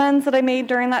rest of the amends that I made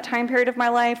during that time period of my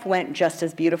life went just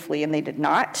as beautifully, and they did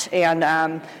not. And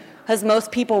as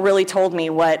most people really told me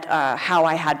how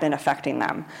I had been affecting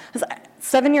them.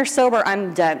 7 years sober,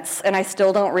 I'm dense, and I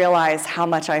still don't realize how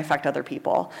much I affect other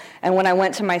people. And when I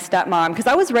went to my stepmom, because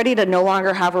I was ready to no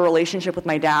longer have a relationship with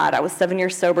my dad. I was 7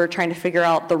 years sober trying to figure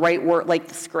out the right word, like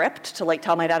the script, to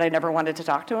tell my dad I never wanted to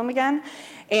talk to him again.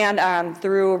 And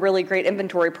through a really great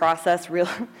inventory process,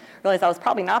 realized that was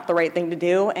probably not the right thing to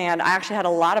do, and I actually had a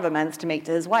lot of amends to make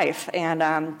to his wife,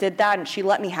 and did that, and she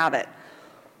let me have it.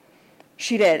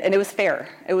 She did, and it was fair.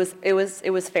 It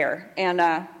was fair,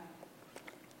 and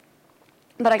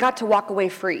but I got to walk away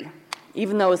free,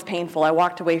 even though it was painful. I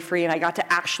walked away free, and I got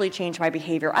to actually change my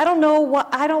behavior.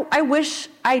 I wish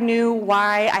I knew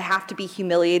why I have to be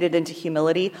humiliated into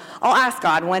humility. I'll ask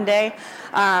God one day,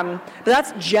 but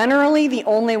that's generally the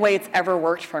only way it's ever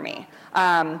worked for me.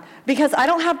 Because I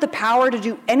don't have the power to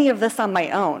do any of this on my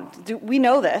own. We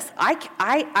know this.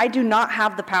 I do not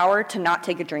have the power to not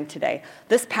take a drink today.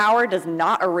 This power does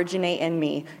not originate in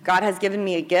me. God has given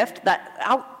me a gift that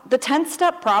the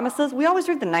 10-step promises, we always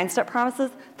read the 9-step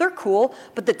promises, they're cool,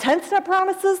 but the 10-step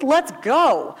promises, let's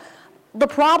go. The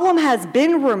problem has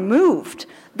been removed.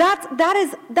 That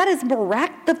is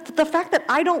miraculous. The fact that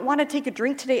I don't want to take a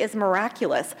drink today is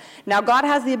miraculous. Now, God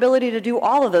has the ability to do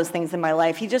all of those things in my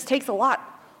life. He just takes a lot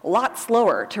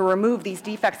slower to remove these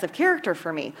defects of character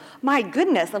for me. My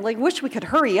goodness, I'm wish we could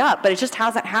hurry up, but it just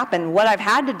hasn't happened. What I've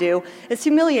had to do is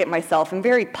humiliate myself in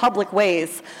very public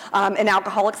ways in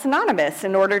Alcoholics Anonymous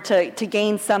in order to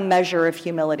gain some measure of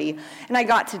humility. And I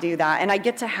got to do that, and I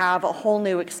get to have a whole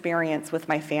new experience with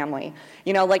my family.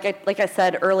 Like I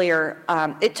said earlier,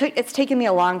 it's taken me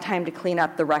a long time to clean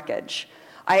up the wreckage.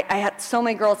 I had so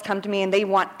many girls come to me, and they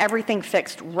want everything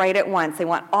fixed right at once. They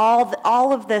want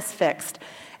all of this fixed.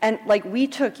 And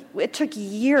it took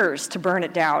years to burn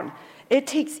it down. It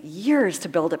takes years to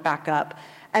build it back up.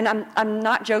 And I'm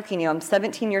not joking you. I'm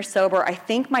 17 years sober. I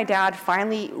think my dad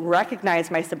finally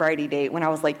recognized my sobriety date when I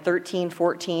was 13,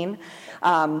 14,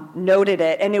 noted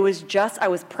it. And it was I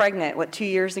was pregnant, 2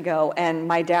 years ago, and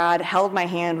my dad held my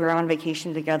hand. We were on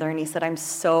vacation together, and he said, "I'm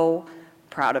so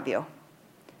proud of you."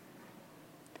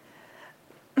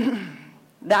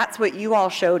 That's what you all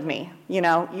showed me.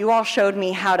 You all showed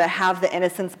me how to have the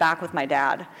innocence back with my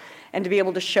dad and to be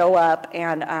able to show up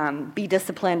and be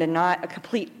disciplined and not a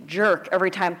complete jerk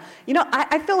every time.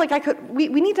 I feel like we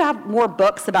need to have more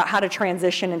books about how to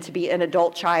transition and to be an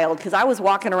adult child, because I was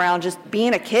walking around just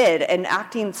being a kid and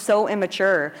acting so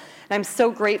immature. And I'm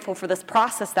so grateful for this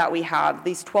process that we have,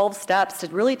 these 12 steps to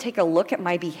really take a look at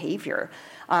my behavior.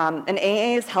 And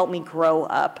AA has helped me grow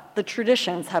up. The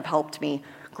traditions have helped me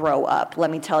grow up,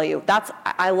 let me tell you.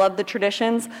 I love the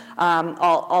traditions.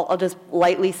 I'll just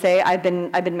lightly say I've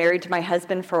been married to my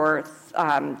husband for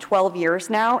 12 years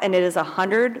now, and it is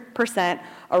 100%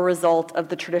 a result of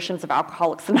the traditions of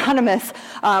Alcoholics Anonymous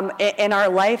in our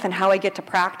life, and how I get to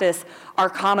practice our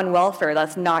common welfare.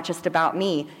 That's not just about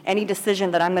me. Any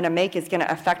decision that I'm going to make is going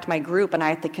to affect my group, and I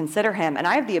have to consider him. And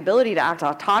I have the ability to act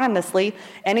autonomously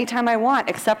anytime I want,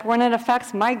 except when it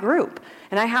affects my group.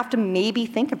 And I have to maybe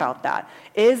think about that.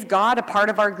 Is God a part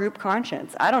of our group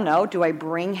conscience? I don't know. Do I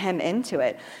bring him into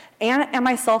it? And am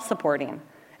I self-supporting?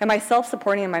 Am I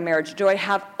self-supporting in my marriage? Do I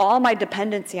have all my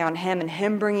dependency on him and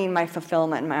him bringing my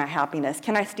fulfillment and my happiness?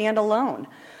 Can I stand alone?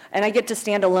 And I get to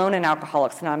stand alone in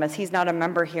Alcoholics Anonymous. He's not a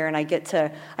member here, and I get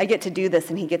to do this,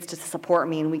 and he gets to support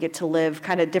me, and we get to live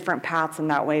kind of different paths in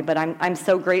that way. But I'm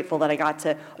so grateful that I got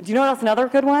to. Do you know what else? Another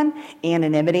good one?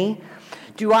 Anonymity.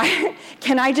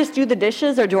 Can I just do the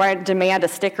dishes, or do I demand a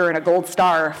sticker and a gold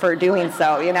star for doing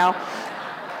so? You know.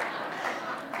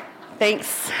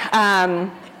 Thanks.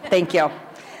 Thank you.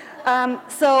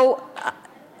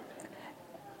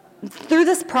 Through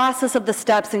this process of the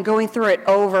steps and going through it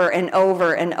over and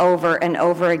over and over and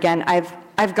over again,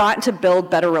 I've gotten to build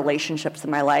better relationships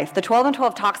in my life. The 12 and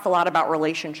 12 talks a lot about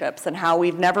relationships and how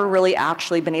we've never really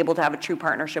actually been able to have a true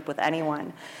partnership with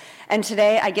anyone. And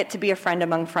today I get to be a friend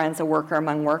among friends, a worker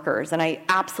among workers, and I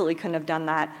absolutely couldn't have done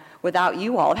that without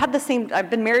you all. I've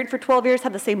been married for 12 years,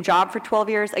 had the same job for 12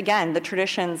 years. Again, the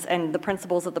traditions and the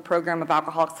principles of the program of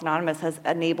Alcoholics Anonymous has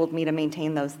enabled me to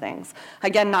maintain those things.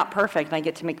 Again, not perfect, and I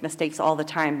get to make mistakes all the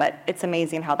time, but it's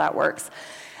amazing how that works.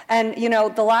 And you know,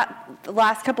 the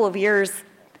last couple of years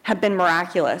have been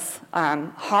miraculous,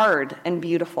 hard and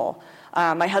beautiful.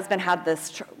 My husband had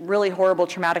this really horrible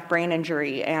traumatic brain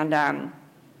injury, and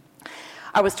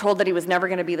I was told that he was never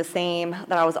going to be the same,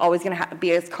 that I was always going to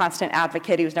be a constant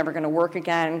advocate. He was never going to work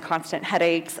again, constant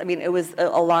headaches. I mean, it was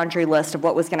a laundry list of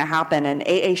what was going to happen, and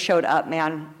AA showed up,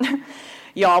 man.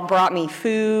 Y'all brought me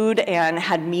food and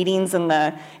had meetings in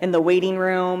the waiting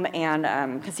room,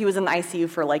 and because he was in the ICU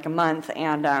for like a month,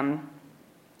 and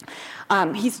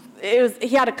he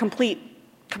had a complete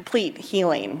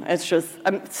healing. It's just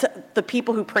the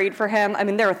people who prayed for him. I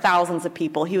mean, there were thousands of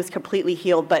people. He was completely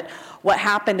healed. But what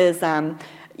happened is,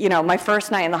 my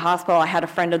first night in the hospital, I had a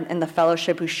friend in the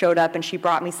fellowship who showed up, and she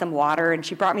brought me some water, and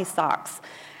she brought me socks.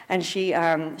 And she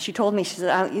told me, she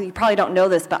said, you probably don't know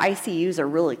this, but ICUs are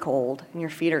really cold, and your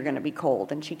feet are going to be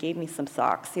cold. And she gave me some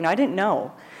socks. I didn't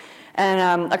know.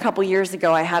 And a couple years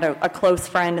ago, I had a close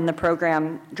friend in the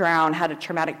program drown, had a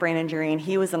traumatic brain injury, and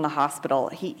he was in the hospital.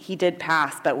 He did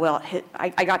pass, but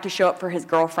I got to show up for his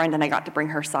girlfriend, and I got to bring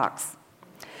her socks.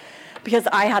 Because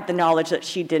I had the knowledge that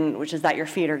she didn't, which is that your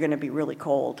feet are going to be really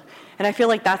cold. And I feel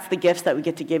like that's the gifts that we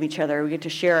get to give each other. We get to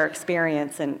share our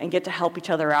experience and get to help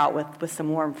each other out with some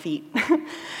warm feet.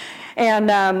 And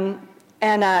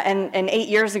 8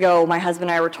 years ago, my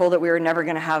husband and I were told that we were never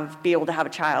going to be able to have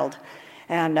a child.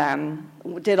 And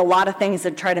did a lot of things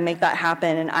to try to make that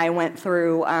happen, and I went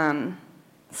through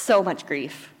so much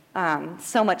grief,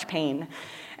 so much pain.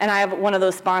 And I have one of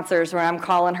those sponsors where I'm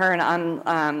calling her, and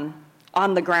I'm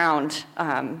on the ground,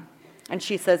 and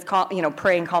she says,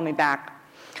 pray and call me back.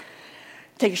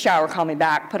 Take a shower, call me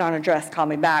back. Put on a dress, call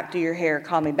me back. Do your hair,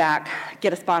 call me back.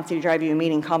 Get a sponsor to drive you a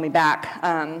meeting, call me back.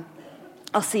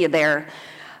 I'll see you there.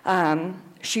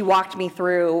 She walked me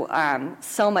through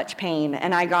so much pain,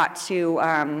 and I got to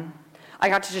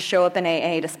just show up in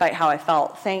AA despite how I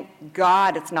felt. Thank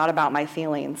God it's not about my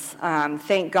feelings.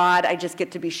 Thank God I just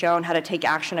get to be shown how to take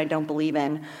action I don't believe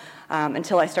in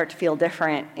until I start to feel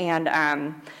different. And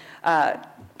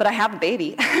but I have a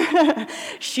baby.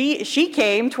 She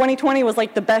came. 2020 was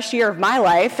like the best year of my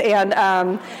life, and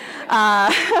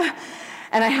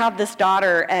and I have this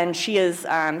daughter, and she is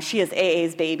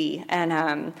AA's baby.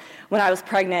 And when I was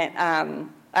pregnant, I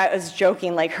was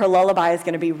joking, like, her lullaby is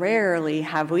going to be, rarely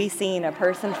have we seen a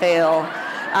person fail.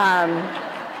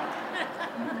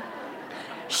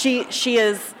 She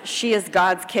is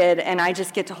God's kid, and I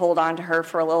just get to hold on to her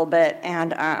for a little bit.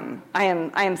 And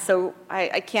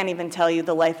I can't even tell you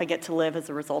the life I get to live as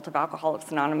a result of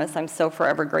Alcoholics Anonymous. I'm so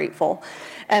forever grateful.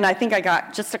 And I think I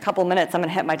got just a couple minutes. I'm going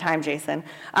to hit my time, Jason.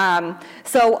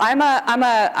 So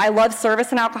I love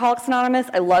service in Alcoholics Anonymous.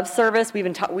 I love service.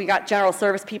 We got general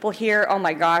service people here. Oh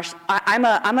my gosh, I'm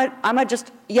a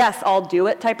just yes, I'll do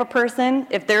it type of person.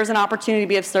 If there's an opportunity to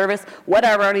be of service,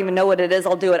 whatever, I don't even know what it is,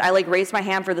 I'll do it. I raised my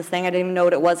hand for this thing. I didn't even know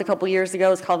what it was a couple years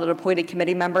ago. It's called an appointed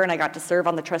committee member, and I got to serve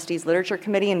on the trustees literature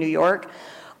committee in New York.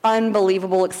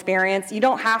 Unbelievable experience. You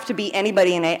don't have to be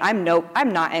anybody in I'm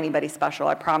not anybody special,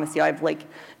 I promise you. I've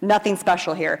nothing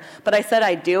special here. But I said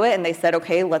I'd do it, and they said,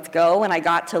 okay, let's go. And I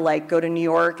got to go to New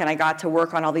York, and I got to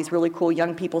work on all these really cool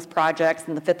young people's projects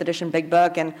and the 5th edition Big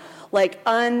Book, and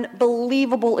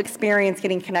unbelievable experience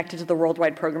getting connected to the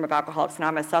worldwide program of Alcoholics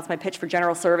Anonymous. So that's my pitch for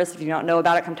general service. If you don't know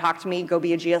about it, come talk to me. Go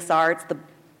be a GSR. It's the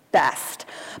best.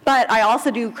 But I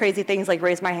also do crazy things like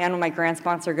raise my hand when my grand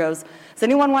sponsor goes, does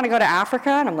anyone want to go to Africa?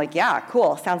 And I'm like, yeah,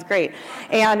 cool, sounds great.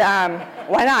 And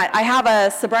why not? I have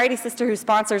a sobriety sister who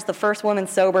sponsors the first woman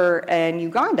sober in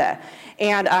Uganda.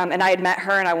 And I had met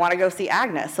her, and I want to go see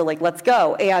Agnes, so let's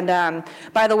go. And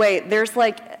by the way, there's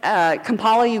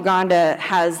Kampala, Uganda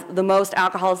has the most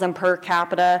alcoholism per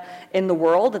capita in the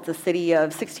world. It's a city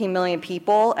of 16 million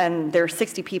people, and there's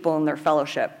 60 people in their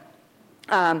fellowship.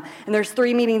 And there's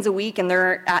 3 meetings a week, and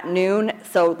they're at noon,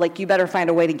 so like you better find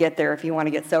a way to get there if you want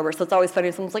to get sober. So it's always funny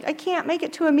if someone's like, I can't make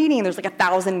it to a meeting. There's like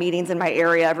 1,000 meetings in my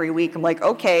area every week. I'm like,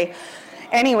 okay.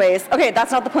 Anyways, okay,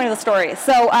 that's not the point of the story.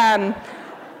 So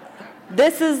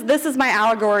this is my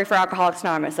allegory for Alcoholics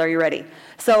Anonymous. Are you ready?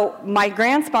 So my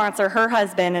grand sponsor, her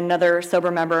husband, another sober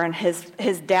member, and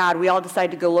his dad, we all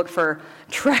decided to go look for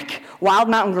trek wild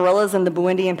mountain gorillas in the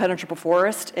Burundi impenetrable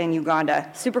forest in Uganda.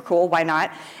 Super cool, why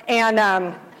not?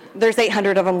 And there's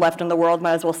 800 of them left in the world,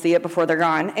 might as well see it before they're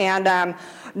gone. And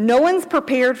no one's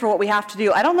prepared for what we have to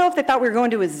do. I don't know if they thought we were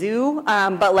going to a zoo,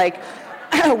 but like,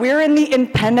 we're in the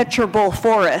impenetrable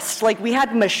forest. Like, we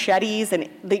had machetes and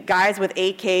the guys with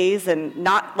AKs, and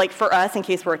not like for us in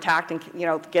case we're attacked and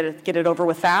get it over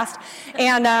with fast.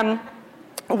 And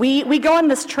we go on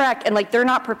this trek, and like they're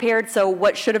not prepared. So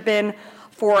what should have been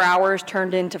 4 hours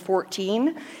turned into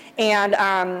 14,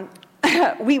 and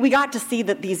we got to see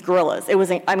these gorillas. It was,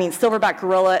 silverback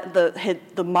gorilla,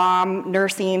 the mom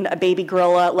nursing a baby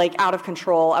gorilla, like out of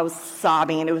control. I was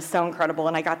sobbing. It was so incredible,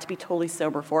 and I got to be totally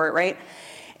sober for it, right?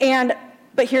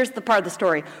 But here's the part of the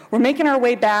story. We're making our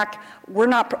way back.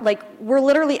 We're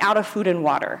literally out of food and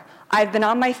water. I've been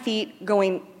on my feet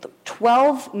going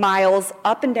 12 miles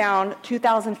up and down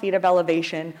 2,000 feet of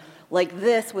elevation, like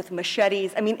this with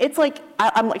machetes. I mean, it's like,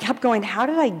 I'm like, kept going, how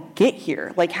did I get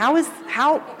here? Like, how,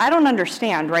 I don't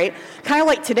understand, right? Kind of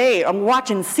like today, I'm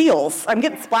watching seals. I'm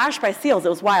getting splashed by seals. It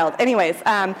was wild. Anyways,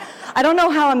 I don't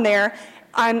know how I'm there.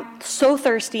 I'm so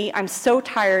thirsty. I'm so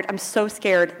tired. I'm so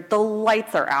scared. The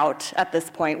lights are out at this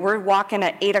point. We're walking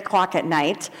at 8 o'clock at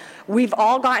night. We've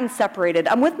all gotten separated.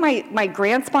 I'm with my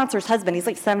grand sponsor's husband. He's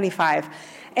like 75.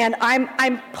 And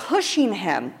I'm pushing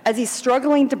him as he's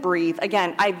struggling to breathe.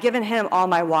 Again, I've given him all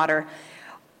my water.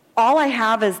 All I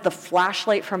have is the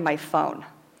flashlight from my phone.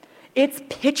 It's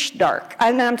pitch dark.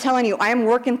 And I'm telling you, I am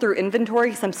working through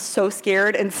inventory because I'm so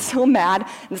scared and so mad,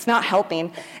 and it's not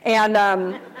helping.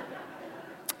 And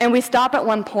we stop at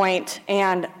one point,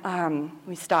 and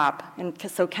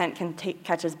so Kent can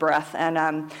catch his breath.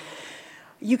 And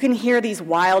you can hear these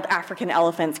wild African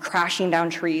elephants crashing down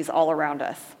trees all around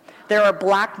us. There are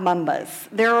black mambas.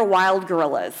 There are wild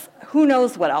gorillas. Who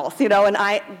knows what else,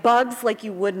 and bugs like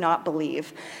you would not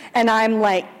believe. And I'm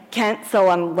like, Kent, so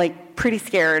I'm like pretty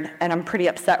scared, and I'm pretty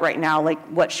upset right now. Like,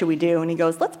 what should we do? And he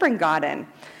goes, let's bring God in.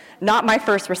 Not my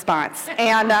first response.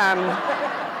 And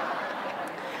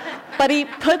but he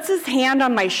puts his hand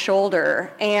on my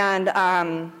shoulder,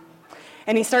 and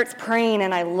he starts praying,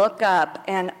 and I look up,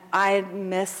 and I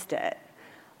missed it.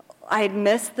 I had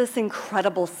missed this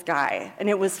incredible sky, and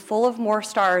it was full of more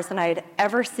stars than I had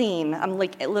ever seen. I'm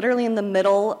like literally in the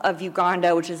middle of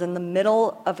Uganda, which is in the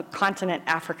middle of a continent,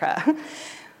 Africa.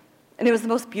 And it was the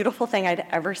most beautiful thing I'd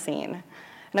ever seen.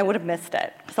 And I would have missed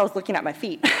it, because I was looking at my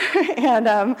feet.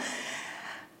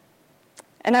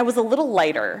 And I was a little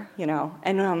lighter,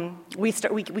 and we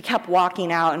kept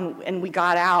walking out, and we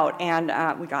got out,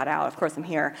 of course I'm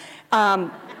here.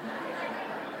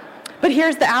 But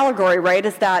here's the allegory, right,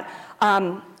 is that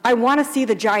I want to see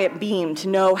the giant beam to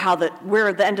know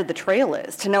where the end of the trail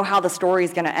is, to know how the story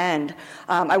is going to end.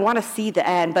 I want to see the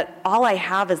end, but all I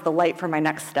have is the light for my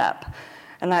next step,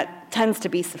 and that tends to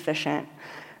be sufficient.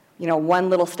 One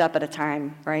little step at a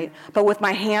time, right? But with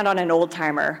my hand on an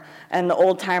old-timer, and the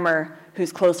old-timer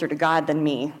who's closer to God than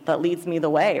me, that leads me the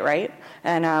way, right?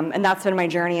 And that's been my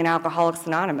journey in Alcoholics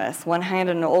Anonymous. One hand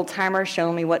on an old-timer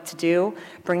showing me what to do,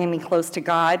 bringing me close to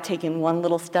God, taking one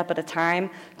little step at a time,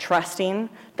 trusting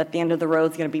that the end of the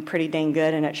road is going to be pretty dang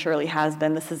good, and it surely has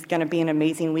been. This is going to be an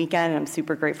amazing weekend, and I'm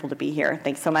super grateful to be here.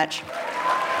 Thanks so much.